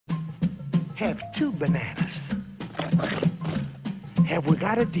have 2 bananas. Have we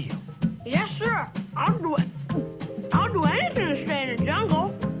got a deal? Yes, sir. I'll do it. I'll do anything to stay in the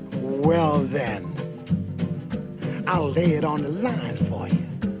jungle. Well, then, I'll lay it on the line for you.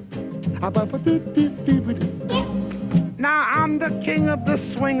 Now, I'm the king of the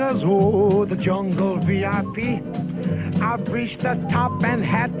swingers, oh, the jungle VIP. I've reached the top and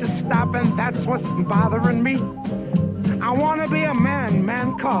had to stop, and that's what's bothering me. I want to be a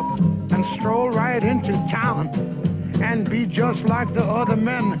man cub, and stroll right into town and be just like the other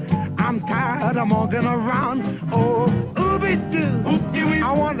men. I'm tired of walking around. Oh, ooby-doo,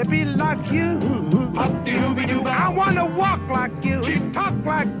 I want to be like you. I want to walk like you, talk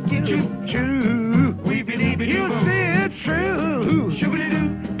like you. You see it's true,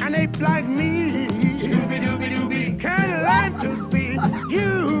 and ape like me can learn to be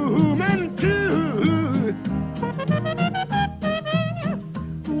human too.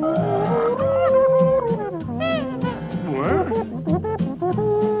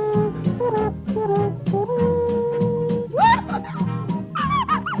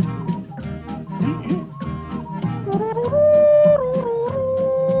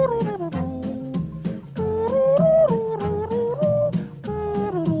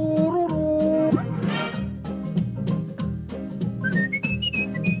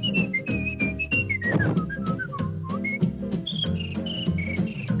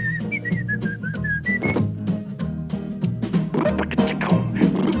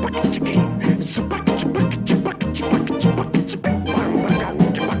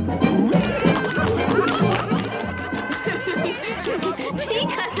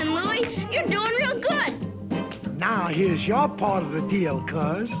 Here's your part of the deal,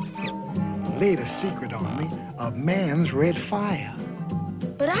 cuz. Laid a secret on me of man's red fire.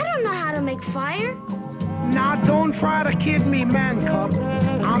 But I don't know how to make fire. Now, don't try to kid me, man cub.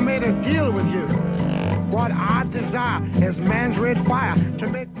 I made a deal with you. What I desire is man's red fire to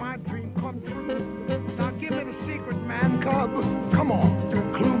make my dream come true. Now, give me the secret, man cub. Come on,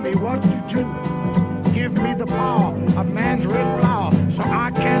 clue me what you do. Give me the power of man's red flower so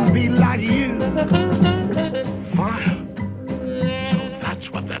I can be like you. Fire? So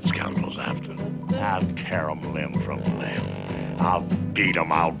that's what that scoundrel's after. I'll tear him limb from limb. I'll beat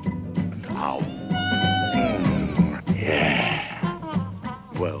him out. Yeah.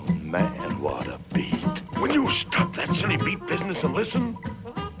 Well, man, what a beat. Will you stop that silly beat business and listen?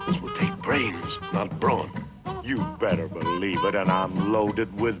 This will take brains, not brawn. You better believe it, and I'm loaded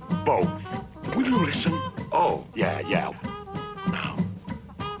with both. Will you listen? Oh, yeah. Now,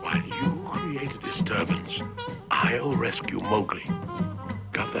 while you create a disturbance, I'll rescue Mowgli.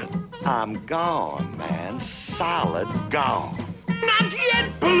 Got that? I'm gone, man. Solid gone. Not yet,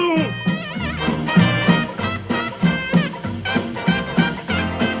 Baloo!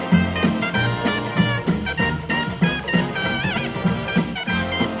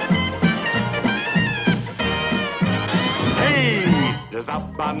 Hey! There's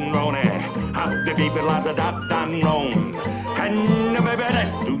up and Ronnie. Up the people of the dot and roan. Can you be better?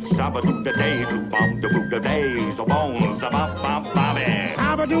 Do sabba do the day, do bomb the book the days, so bones about Bobby.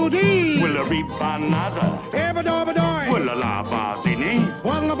 Abba-doo-dee! Will a reap banaza? Ebba-dobba-doy! Will a la bazini?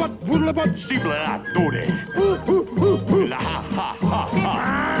 Walla-but-woodla-but! Steebla-doody. Will a ha.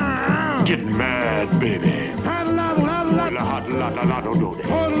 Get mad, baby. Had-a-lot-a-lot-a-lot! Will a hot-a-lot-a-lot-a-doody.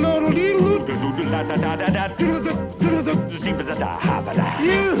 Hod-a-lot-a-dee-loot! Do-do-da-da-da-da-da. Steebla-da-ha-ba-da.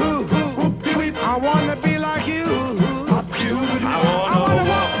 I wanna be like you. I wanna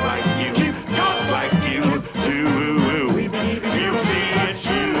walk like you, talk like you, do. You see it's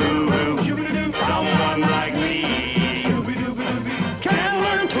you, someone like me. Can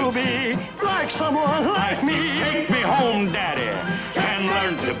learn to be like someone like me. Take me home, Daddy. Can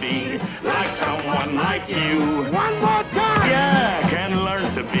learn to be like someone like you. One more time. Yeah, can learn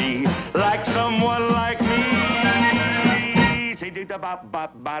to be like someone like me. Say da ba ba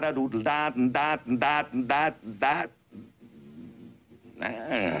ba da doodle da da da da da.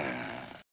 Ah.